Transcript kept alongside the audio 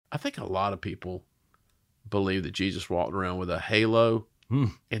think a lot of people believe that Jesus walked around with a halo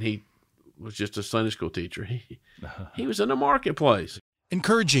and he was just a Sunday school teacher. He was in the marketplace.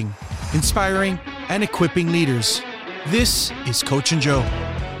 Encouraging, inspiring, and equipping leaders. This is Coach and Joe.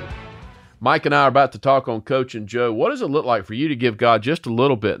 Mike and I are about to talk on Coach and Joe. What does it look like for you to give God just a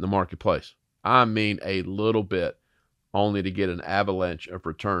little bit in the marketplace? I mean a little bit, only to get an avalanche of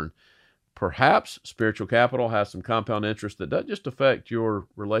return. Perhaps spiritual capital has some compound interest that doesn't just affect your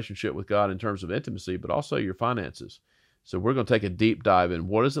relationship with God in terms of intimacy, but also your finances. So we're going to take a deep dive in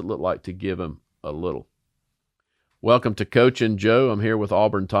what does it look like to give him a little. Welcome to Coach and Joe. I'm here with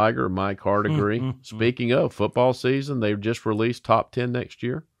Auburn Tiger, Mike Hardigree. Speaking of football season, they've just released top 10 next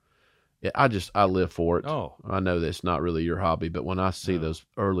year. I live for it. Oh. I know that's not really your hobby, but when I see those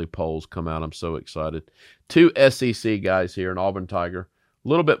early polls come out, I'm so excited. 2 SEC guys here in Auburn Tiger, a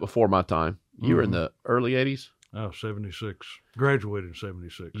little bit before my time. You were in the early 80s? Oh, 76. Graduated in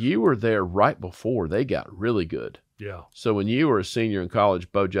 76. You were there right before they got really good. Yeah, So when you were a senior in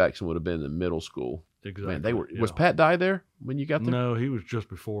college, Bo Jackson would have been in middle school. exactly. Man, they were. Yeah. Was Pat Dye there when you got there? No, he was just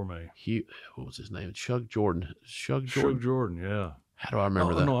before me. What was his name? Shug Jordan. Shug Jordan. Shug Jordan, yeah. How do I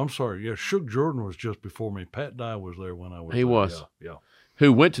remember that? No, I'm sorry. Yeah, Shug Jordan was just before me. Pat Dye was there when I was He there. was. Yeah.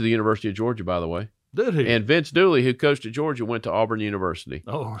 Who went to the University of Georgia, by the way. Did he? And Vince Dooley, who coached at Georgia, went to Auburn University.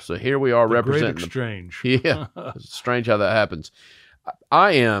 Oh, So here we are the representing great exchange. Yeah, it's strange how that happens.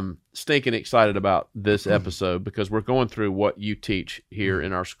 I am stinking excited about this episode because we're going through what you teach here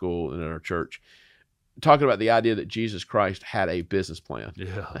in our school and in our church, talking about the idea that Jesus Christ had a business plan.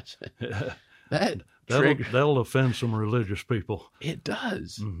 Yeah. That triggers. That'll offend some religious people. It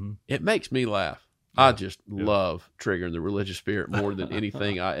does. Mm-hmm. It makes me laugh. I just love triggering the religious spirit more than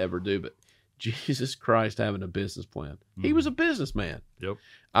anything I ever do. But Jesus Christ having a business plan. He was a businessman. Yep.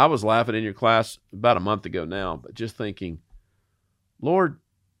 I was laughing in your class about a month ago now, but just thinking, Lord,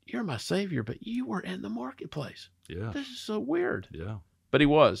 you're my Savior, but you were in the marketplace. Yeah. This is so weird. Yeah. But he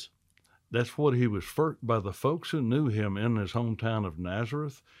was. That's what he was first, by the folks who knew him in his hometown of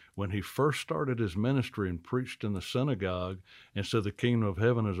Nazareth. When he first started his ministry and preached in the synagogue and said the kingdom of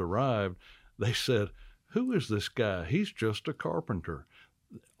heaven has arrived, they said, who is this guy? He's just a carpenter.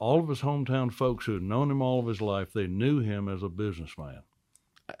 All of his hometown folks who had known him all of his life, they knew him as a businessman.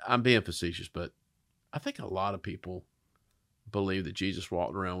 I'm being facetious, but I think a lot of people believe that Jesus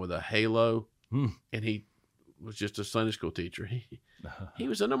walked around with a halo and he was just a Sunday school teacher. He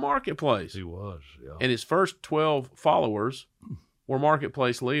was in the marketplace. He was, yeah. And his first 12 followers were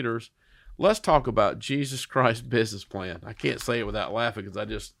marketplace leaders. Let's talk about Jesus Christ's business plan. I can't say it without laughing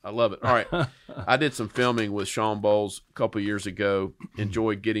because I love it. All right. I did some filming with Sean Bowles a couple of years ago.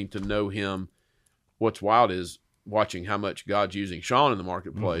 Enjoyed getting to know him. What's wild is watching how much God's using Sean in the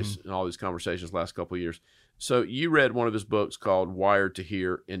marketplace and all these conversations the last couple of years. So you read one of his books called Wired to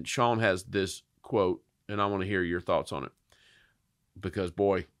Hear, and Sean has this quote, and I want to hear your thoughts on it. Because,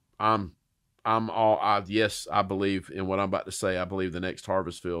 boy, yes, I believe in what I'm about to say. I believe the next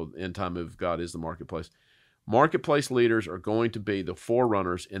harvest field, end time move of God, is the marketplace. Marketplace leaders are going to be the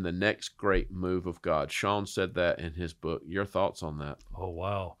forerunners in the next great move of God. Sean said that in his book. Your thoughts on that? Oh,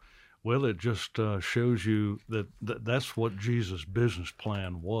 wow. Well, it just shows you that that's what Jesus' business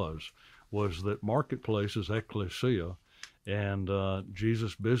plan was that marketplace is ecclesia, and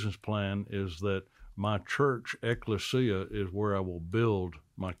Jesus' business plan is that my church, ecclesia, is where I will build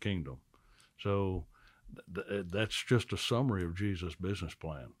my kingdom. So that's just a summary of Jesus' business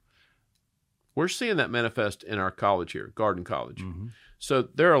plan. We're seeing that manifest in our college here, Garden College. So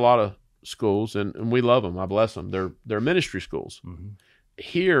there are a lot of schools, and we love them. I bless them. They're ministry schools.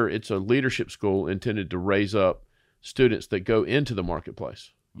 Here, it's a leadership school intended to raise up students that go into the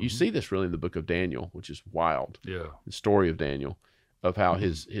marketplace. You see this really in the book of Daniel, which is wild. Yeah. The story of Daniel, of how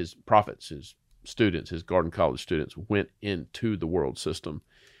his prophets, his students, his Garden College students went into the world system.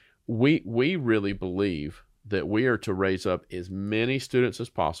 We really believe that we are to raise up as many students as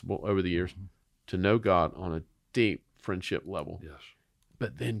possible over the years to know God on a deep friendship level. Yes.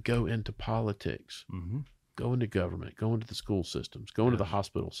 But then go into politics, go into government, go into the school systems, go into the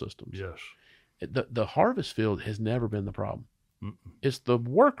hospital systems. Yes. The harvest field has never been the problem. It's the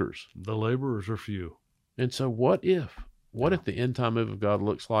workers. The laborers are few. And so what if the end time move of God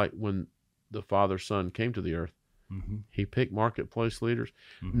looks like when the Father, Son came to the earth? He picked marketplace leaders.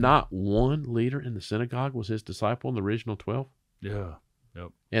 Not one leader in the synagogue was his disciple in the original 12. Yeah.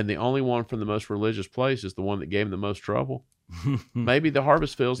 Yep. And the only one from the most religious place is the one that gave him the most trouble. Maybe the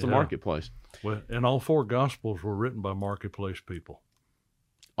harvest field's the marketplace. Well, and all 4 Gospels were written by marketplace people.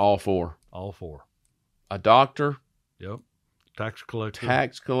 All 4. All 4. A doctor. Yep. Tax collector.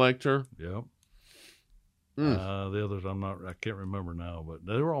 Tax collector. Yep. The others I can't remember now, but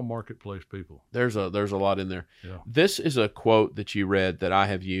they were all marketplace people. There's a lot in there. Yeah. This is a quote that you read that I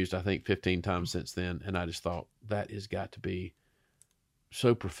have used, I think, 15 times since then, and I just thought that has got to be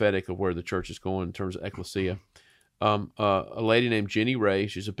so prophetic of where the church is going in terms of ecclesia. A lady named Jenny Ray,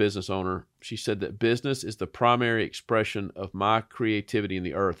 she's a business owner. She said that business is the primary expression of my creativity in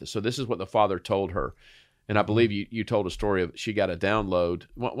the earth. So this is what the Father told her. And I believe you told a story of she got a download.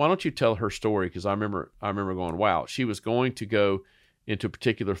 Why don't you tell her story? Because I remember going, wow, she was going to go into a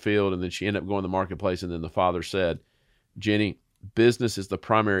particular field, and then she ended up going to the marketplace, and then the Father said, Jenny, business is the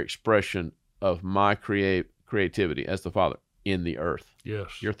primary expression of my creativity as the Father in the earth.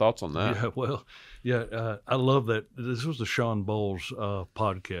 Yes. Your thoughts on that? Yeah, well, I love that. This was the Sean Bowles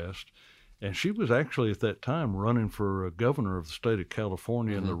podcast, and she was actually at that time running for governor of the state of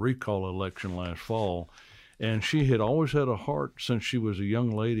California in the recall election last fall. And she had always had a heart since she was a young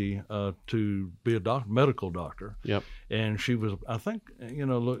lady to be a medical doctor. Yep. And she was, I think,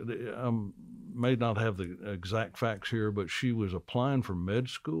 look, may not have the exact facts here, but she was applying for med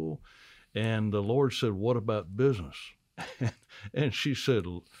school, and the Lord said, "What about business?" And she said,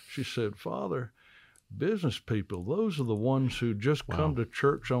 "Father, business people, those are the ones who just come to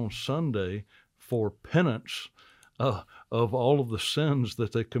church on Sunday for penance of all of the sins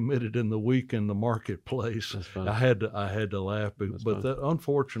that they committed in the week in the marketplace." I had to laugh, but that,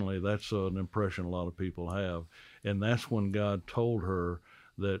 unfortunately, that's an impression a lot of people have, and that's when God told her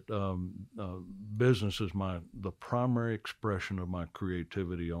that business is the primary expression of my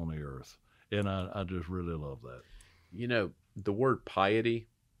creativity on the earth, and I just really love that. The word piety,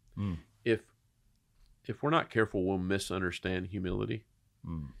 if we're not careful, we'll misunderstand humility.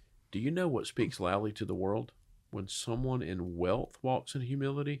 Do you know what speaks loudly to the world? When someone in wealth walks in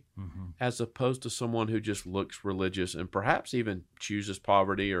humility, as opposed to someone who just looks religious and perhaps even chooses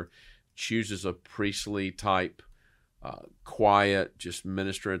poverty or chooses a priestly type, quiet, just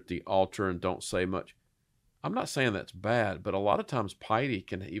minister at the altar and don't say much. I'm not saying that's bad, but a lot of times piety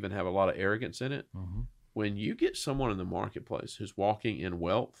can even have a lot of arrogance in it. When you get someone in the marketplace who's walking in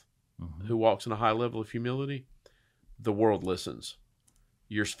wealth, who walks in a high level of humility, the world listens.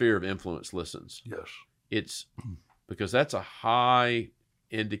 Your sphere of influence listens. Yes. It's because that's a high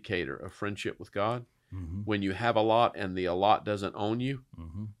indicator of friendship with God. When you have a lot and the a lot doesn't own you,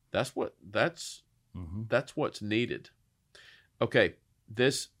 that's what's needed. Okay,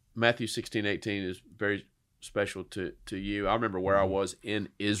 this Matthew 16:18 is very special to you. I remember where I was in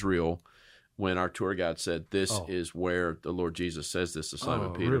Israel when our tour guide said, "This is where the Lord Jesus says this to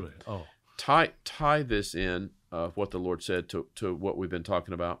Simon Peter." Really? Tie this in of what the Lord said to what we've been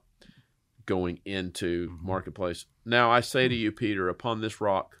talking about going into marketplace. Now I say to you, Peter, upon this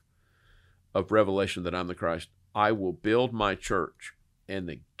rock of revelation that I'm the Christ, I will build my church, and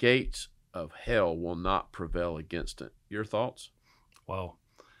the gates of hell will not prevail against it. Your thoughts? Wow.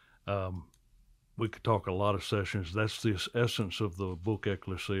 We could talk a lot of sessions. That's the essence of the book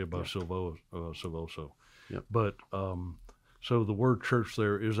Ecclesia by Silvoso. Yep. But so the word church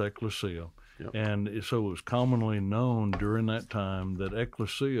there is ecclesia. Yep. And so it was commonly known during that time that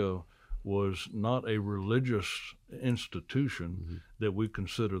ecclesia was not a religious institution that we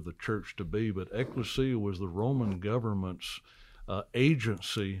consider the church to be, but ecclesia was the Roman government's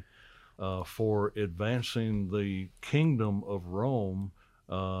agency for advancing the kingdom of Rome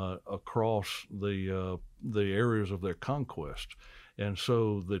across the areas of their conquest. And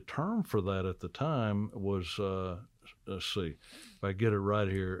so the term for that at the time was, let's see, if I get it right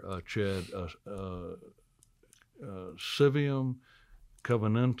here, Chad, Civium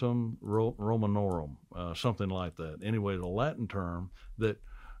Covenantum Romanorum, something like that. Anyway, the Latin term that,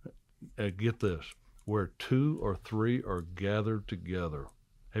 get this, where two or three are gathered together.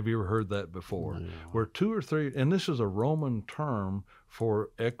 Have you ever heard that before? No. Where two or three, and this is a Roman term for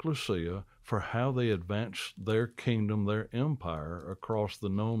ecclesia, for how they advanced their kingdom, their empire across the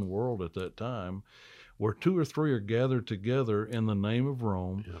known world at that time. Where two or three are gathered together in the name of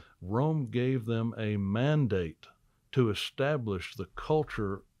Rome, Rome gave them a mandate to establish the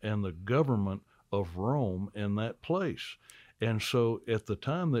culture and the government of Rome in that place. And so at the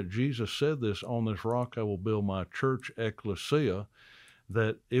time that Jesus said this, "On this rock I will build my church," ecclesia,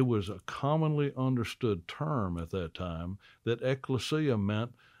 that it was a commonly understood term at that time, that ecclesia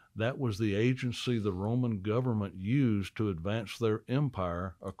meant that was the agency the Roman government used to advance their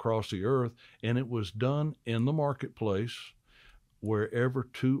empire across the earth, and it was done in the marketplace wherever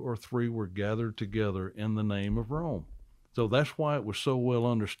two or three were gathered together in the name of Rome. So that's why it was so well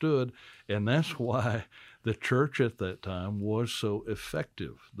understood, and that's why the church at that time was so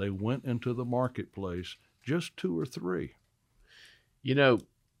effective. They went into the marketplace, just two or three. You know,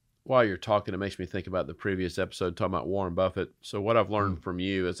 while you're talking, it makes me think about the previous episode talking about Warren Buffett. So what I've learned from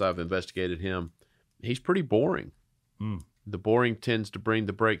you as I've investigated him, he's pretty boring. The boring tends to bring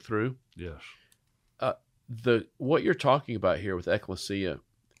the breakthrough. Yes. What you're talking about here with ecclesia,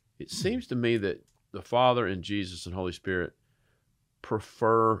 it seems to me that the Father and Jesus and Holy Spirit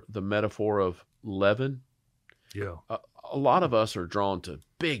prefer the metaphor of leaven. Yeah. A lot of us are drawn to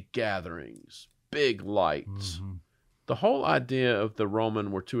big gatherings, big lights. The whole idea of the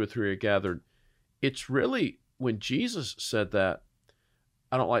Roman where 2 or 3 are gathered, it's really, when Jesus said that,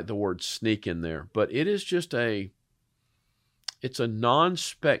 I don't like the word sneak in there, but it is just it's a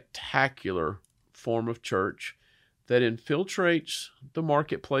non-spectacular form of church that infiltrates the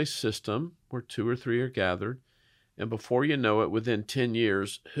marketplace system where 2 or 3 are gathered. And before you know it, within 10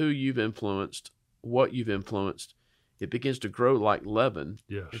 years, who you've influenced, what you've influenced, it begins to grow like leaven.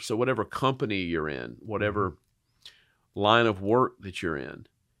 Yes. And so whatever company you're in, whatever line of work that you're in,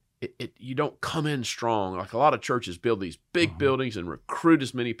 you don't come in strong. Like a lot of churches build these big buildings and recruit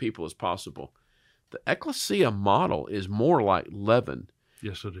as many people as possible. The ecclesia model is more like leaven.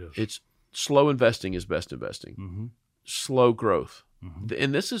 Yes, it is. It's slow investing is best investing. Slow growth.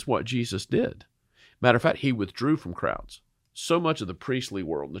 And this is what Jesus did. Matter of fact, he withdrew from crowds. So much of the priestly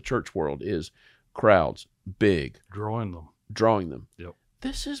world and the church world is crowds, big. Drawing them. Yep.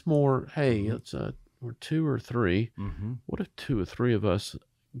 This is more, hey, we're 2 or 3. What if 2 or 3 of us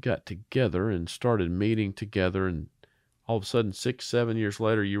got together and started meeting together, and all of a sudden 6, 7 years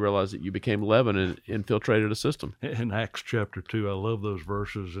later, you realize that you became leaven and infiltrated a system. In Acts chapter 2, I love those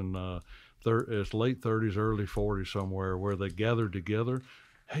verses in it's late 30s, early 40s somewhere, where they gathered together.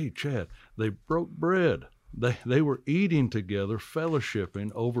 Hey, Chad, they broke bread. They were eating together,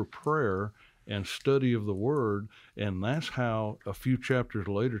 fellowshipping over prayer and study of the Word, and that's how a few chapters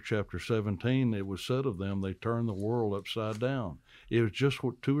later, chapter 17, it was said of them, they turned the world upside down. It was just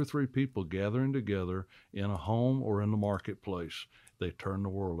 2 or 3 people gathering together in a home or in the marketplace. They turned the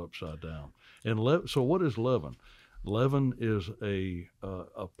world upside down. And so what is leaven? Leaven is a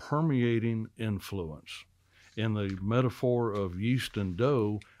permeating influence. In the metaphor of yeast and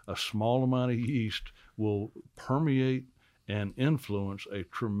dough, a small amount of yeast will permeate and influence a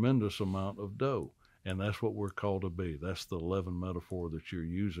tremendous amount of dough. And that's what we're called to be. That's the leaven metaphor that you're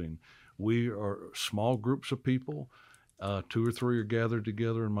using. We are small groups of people. 2 or 3 are gathered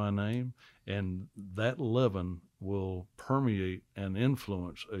together in my name, and that leaven will permeate and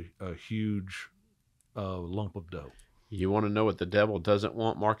influence a huge lump of dough. You want to know what the devil doesn't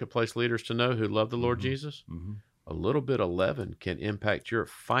want marketplace leaders to know who love the Lord Jesus? A little bit of leaven can impact your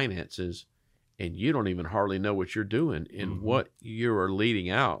finances, and you don't even hardly know what you're doing and what you are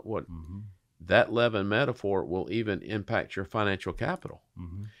leading out. What that leaven metaphor will even impact your financial capital.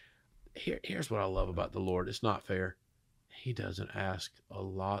 Here's what I love about the Lord. It's not fair. He doesn't ask a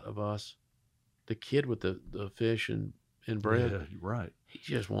lot of us. The kid with the fish and bread, Yeah, right. he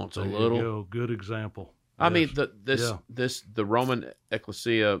just wants There a you little. go. Good example. I mean, Yes. the Roman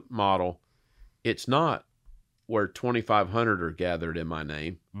ecclesia model, it's not where 2,500 are gathered in my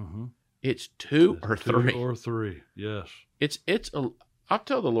name. It's 2 or 3. 2 or 3, yes. I've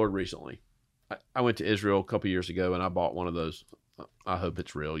told the Lord recently, I went to Israel a couple years ago and I bought one of those. I hope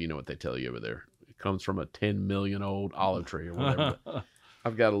it's real. You know what they tell you over there. It comes from a 10 million old olive tree or whatever.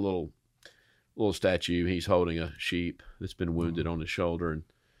 I've got a little statue. He's holding a sheep that's been wounded on his shoulder. And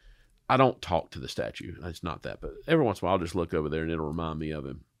I don't talk to the statue. It's not that. But every once in a while, I'll just look over there and it'll remind me of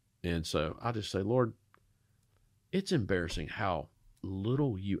him. And so I just say, Lord, it's embarrassing how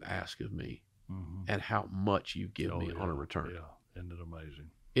little you ask of me and how much you give me on a return. Yeah, isn't it amazing?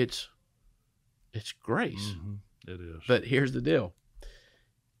 It's grace. It is. But here's the deal.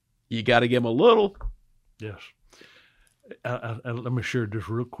 You got to give them a little. Yes. Let me share just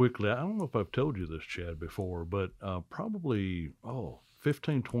real quickly. I don't know if I've told you this, Chad, before, but probably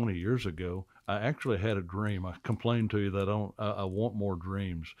 15, 20 years ago, I actually had a dream. I complained to you that I want more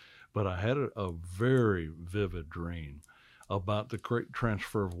dreams, but I had a very vivid dream about the great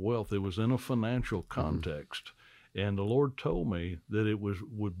transfer of wealth. It was in a financial context, and the Lord told me that it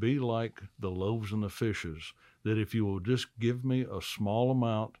would be like the loaves and the fishes, that if you will just give me a small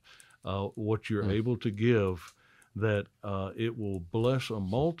amount, what you're able to give, that it will bless a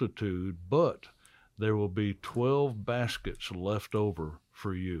multitude, but there will be 12 baskets left over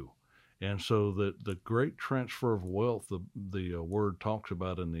for you. And so that the great transfer of wealth, the word talks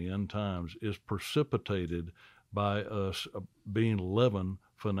about in the end times, is precipitated by us being leavened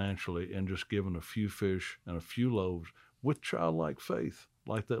financially and just giving a few fish and a few loaves with childlike faith,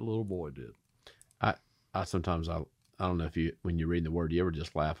 like that little boy did. I sometimes, I don't know if when you read the word, you ever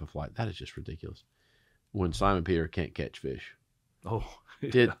just laugh of like, that is just ridiculous. When Simon Peter can't catch fish. Oh,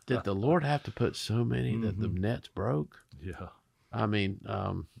 Did the Lord have to put so many that the nets broke? yeah. I mean,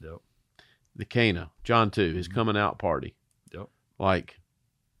 Yep. the Cana, John 2, his coming out party. Yep. Like,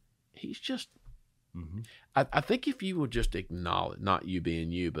 he's just, Mm-hmm. I think if you would just acknowledge, not you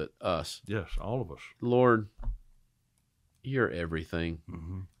being you, but us, Yes, all of us. Lord, you're everything.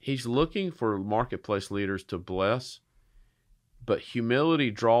 Mm-hmm. He's looking for marketplace leaders to bless, but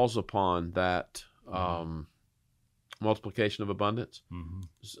humility draws upon that multiplication of abundance. Mm-hmm.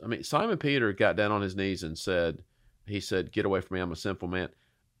 I mean, Simon Peter got down on his knees and said, get away from me, I'm a sinful man.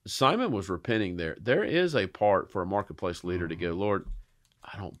 Simon was repenting there. There is a part for a marketplace leader to go, Lord,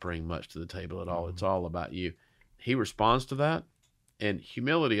 I don't bring much to the table at all. It's all about you. He responds to that. And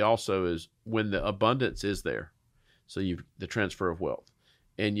humility also is when the abundance is there. So you've the transfer of wealth,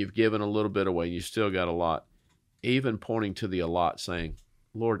 and you've given a little bit away, and you still got a lot. Even pointing to the allot, saying,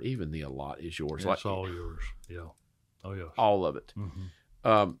 Lord, even the allot is yours. It's all yours. Yeah. Oh, yes. All of it.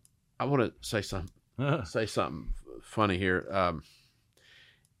 Mm-hmm. I want to say something funny here.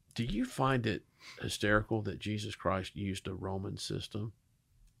 Do you find it hysterical that Jesus Christ used a Roman system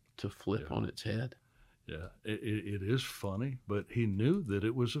to flip on its head? Yeah, it is funny, but he knew that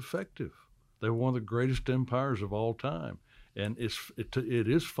it was effective. They were one of the greatest empires of all time, and it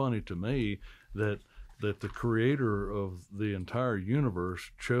is funny to me that the creator of the entire universe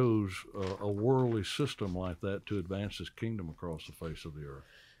chose a worldly system like that to advance his kingdom across the face of the earth.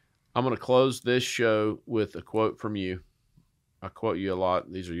 I'm going to close this show with a quote from you. I quote you a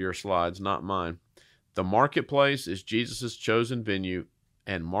lot. These are your slides, not mine. The marketplace is Jesus' chosen venue,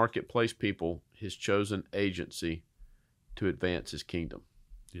 and marketplace people his chosen agency to advance his kingdom.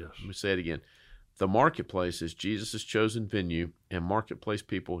 Yes. Let me say it again. The marketplace is Jesus' chosen venue, and marketplace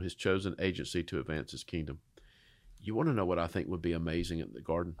people his chosen agency to advance his kingdom. You want to know what I think would be amazing at the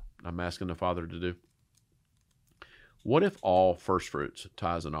garden? I'm asking the Father to do. What if all first fruits,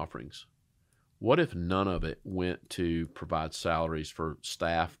 tithes, and offerings, what if none of it went to provide salaries for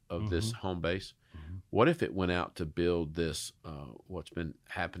staff of this home base? What if it went out to build this, what's been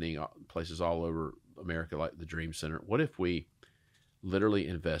happening places all over America, like the Dream Center? What if we literally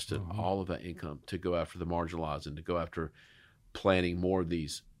invested all of that income to go after the marginalized and to go after planning more of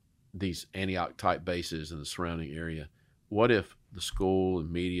these Antioch-type bases in the surrounding area? What if the school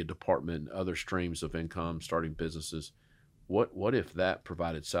and media department and other streams of income, starting businesses, what if that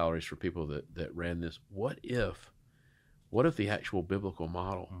provided salaries for people that ran this? What if the actual biblical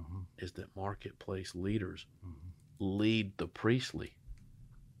model is that marketplace leaders lead the priestly?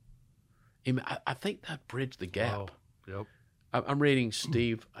 I think that bridged the gap. Oh, yep. I'm reading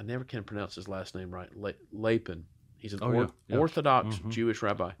Steve, I never can pronounce his last name right, Lapin. He's an Yes. Orthodox Jewish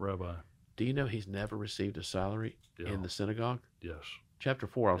rabbi. Rabbi. Do you know he's never received a salary in the synagogue? Yes. Chapter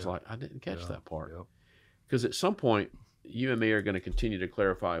 4, I was like, I didn't catch that part. Yep. Because at some point, you and me are going to continue to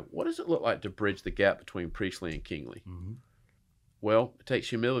clarify, what does it look like to bridge the gap between priestly and kingly? Well, it takes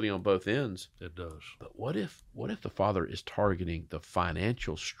humility on both ends. It does. But what if the Father is targeting the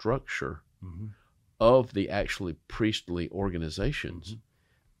financial structure of the actually priestly organizations?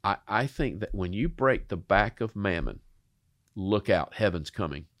 I think that when you break the back of mammon, look out, heaven's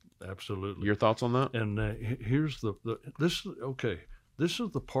coming. Absolutely. Your thoughts on that? And here's this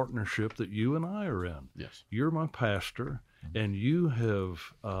is the partnership that you and I are in. Yes. You're my pastor, and you have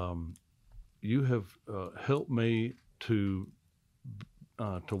helped me to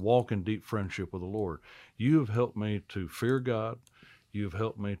walk in deep friendship with the Lord. You have helped me to fear God. You've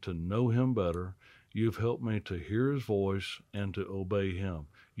helped me to know Him better. You've helped me to hear His voice and to obey Him.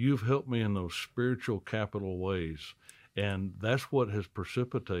 You've helped me in those spiritual capital ways. And that's what has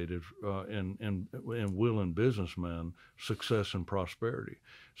precipitated in will and businessmen success and prosperity.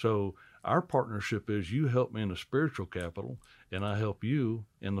 So our partnership is you help me in the spiritual capital, and I help you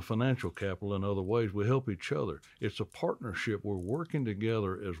in the financial capital in other ways. We help each other. It's a partnership. We're working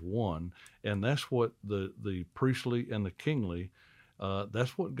together as one, and that's what the priestly and the kingly,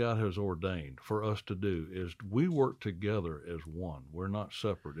 that's what God has ordained for us to do, is we work together as one. We're not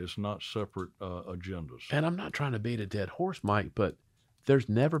separate. It's not separate agendas. And I'm not trying to beat a dead horse, Mike, but there's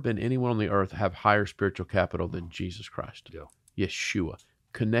never been anyone on the earth have higher spiritual capital than Jesus Christ. Yeah. Yeshua,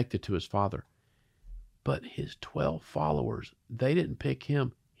 connected to his Father. But his 12 followers, they didn't pick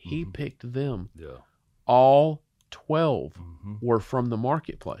him. He picked them. Yeah. All 12 were from the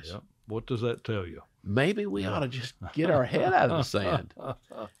marketplace. Yeah. What does that tell you? Maybe we ought to just get our head out of the sand.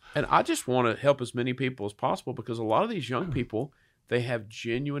 And I just want to help as many people as possible, because a lot of these young people, they have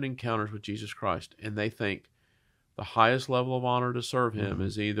genuine encounters with Jesus Christ, and they think the highest level of honor to serve him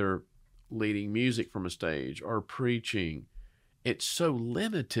is either leading music from a stage or preaching. it's so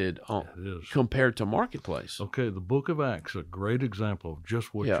limited It is. compared to Marketplace. Okay, the book of Acts, a great example of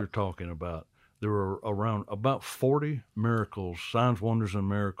just what Yeah. you're talking about. There were around about 40 miracles, signs, wonders, and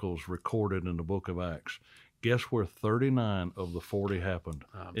miracles recorded in the book of Acts. Guess where 39 of the 40 happened?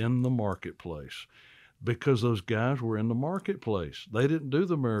 In the marketplace. Because those guys were in the marketplace. They didn't do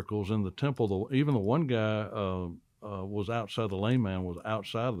the miracles in the temple. Even the one guy was outside, the lame man was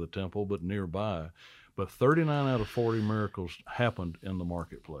outside of the temple, but nearby. But 39 out of 40 miracles happened in the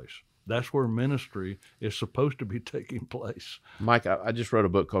marketplace. That's where ministry is supposed to be taking place. Mike, I just wrote a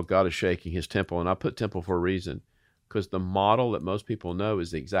book called God is Shaking His Temple, and I put temple for a reason, because the model that most people know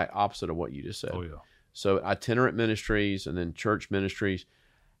is the exact opposite of what you just said. Oh, yeah. So itinerant ministries and then church ministries,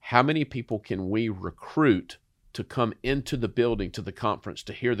 how many people can we recruit to come into the building, to the conference,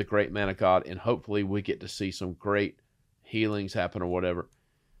 to hear the great man of God, and hopefully we get to see some great healings happen or whatever?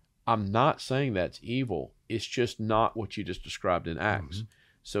 I'm not saying that's evil. It's just not what you just described in Acts. Mm-hmm.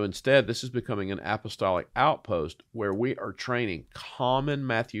 So instead, this is becoming an apostolic outpost where we are training common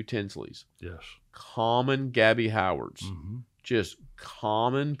Matthew Tinsleys, Yes. common Gabby Howards, Mm-hmm. just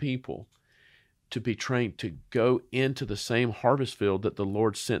common people to be trained to go into the same harvest field that the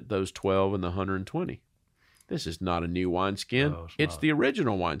Lord sent those 12 and the 120. This is not a new wineskin. No, it's not. the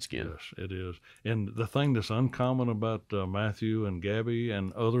original wineskin. Yes, it is. And the thing that's uncommon about Matthew and Gabby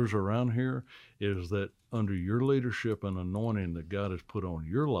and others around here is that under your leadership and anointing that God has put on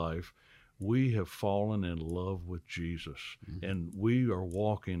your life, we have fallen in love with Jesus. Mm-hmm. And we are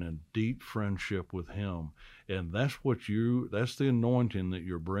walking in deep friendship with Him. And that's that's the anointing that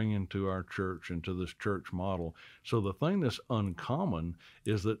you're bringing to our church and to this church model. So the thing that's uncommon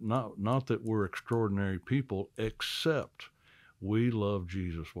is that not that we're extraordinary people, except we love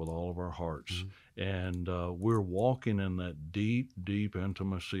Jesus with all of our hearts. Mm-hmm. And we're walking in that deep, deep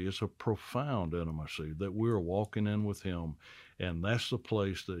intimacy. It's a profound intimacy that we're walking in with Him. And that's the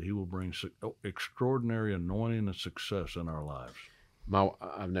place that He will bring extraordinary anointing and success in our lives.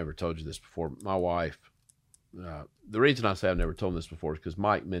 I've never told you this before. My wife, the reason I say I've never told him this before is because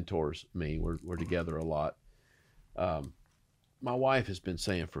Mike mentors me. We're together a lot. My wife has been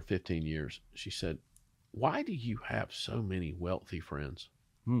saying for 15 years, she said, "Why do you have so many wealthy friends?"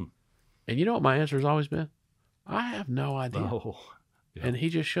 And you know what my answer has always been? I have no idea. Oh, yeah. And he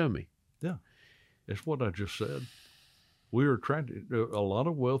just showed me. Yeah, it's what I just said. We are attracted. A lot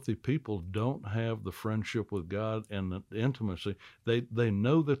of wealthy people don't have the friendship with God and the intimacy. They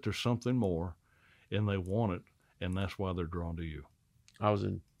know that there's something more, and they want it, and that's why they're drawn to you. I was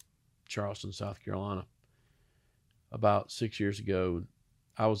in Charleston, South Carolina, about 6 years ago.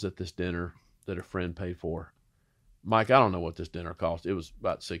 I was at this dinner that a friend paid for. Mike, I don't know what this dinner cost. It was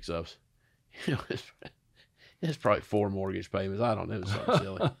about 6 of us. It's probably 4 mortgage payments. I don't know. It was something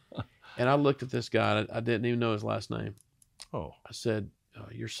silly. And I looked at this guy, and I didn't even know his last name. Oh, I said,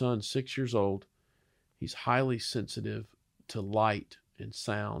 your son's 6 years old. He's highly sensitive to light and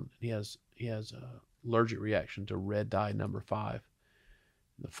sound. He has a allergic reaction to red dye number 5.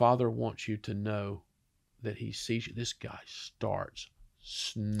 The father wants you to know that he sees you. This guy starts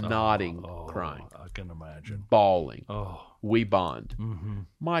snotting, crying. I can imagine. Bawling. Oh, We bond. mm-hmm.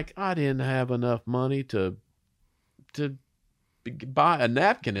 Mike, I didn't have enough money to buy a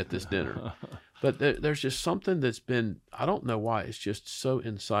napkin at this dinner. But there's just something that's been, I don't know why, it's just so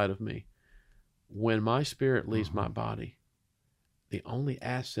inside of me. When my spirit leaves my body, the only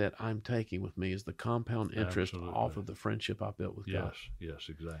asset I'm taking with me is the compound interest off of the friendship I built with God. Yes,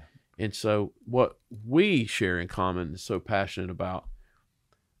 exactly. And so what we share in common and so passionate about,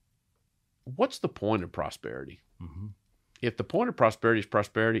 what's the point of prosperity? Mm-hmm. If the point of prosperity is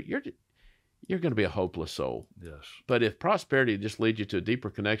prosperity, you're going to be a hopeless soul. Yes. But if prosperity just leads you to a deeper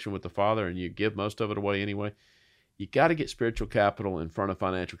connection with the Father and you give most of it away anyway, you got to get spiritual capital in front of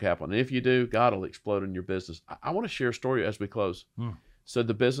financial capital. And if you do, God will explode in your business. I want to share a story as we close. So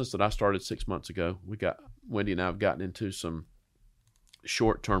the business that I started 6 months ago, Wendy and I have gotten into some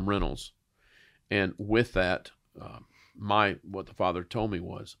short-term rentals. And with that, what the Father told me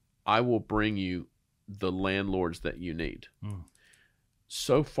was, I will bring you the landlords that you need.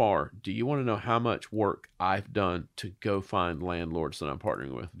 So far, do you want to know how much work I've done to go find landlords that I'm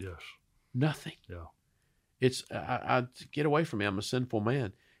partnering with? Yes. Nothing. Yeah. It's I get away from me. I'm a sinful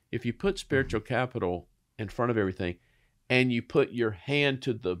man. If you put spiritual capital in front of everything and you put your hand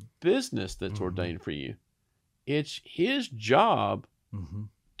to the business that's ordained for you, it's His job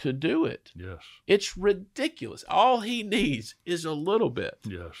to do it. Yes. It's ridiculous. All He needs is a little bit.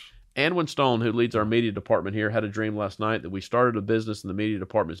 Yes. Anwin Stone, who leads our media department here, had a dream last night that we started a business in the media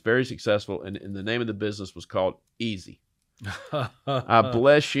department. It's very successful, and the name of the business was called Easy. I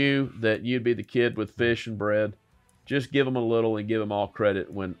bless you that you'd be the kid with fish and bread, Just give them a little and give them all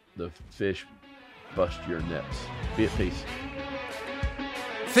credit when the fish bust your nets. Be at peace.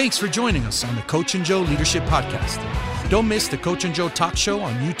 Thanks for joining us on the Coach and Joe Leadership Podcast. Don't miss the Coach and Joe Talk Show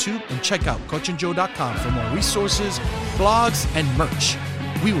on YouTube, and check out coachandjoe.com for more resources, blogs, and merch.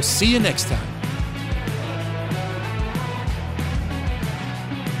 We will see you next time.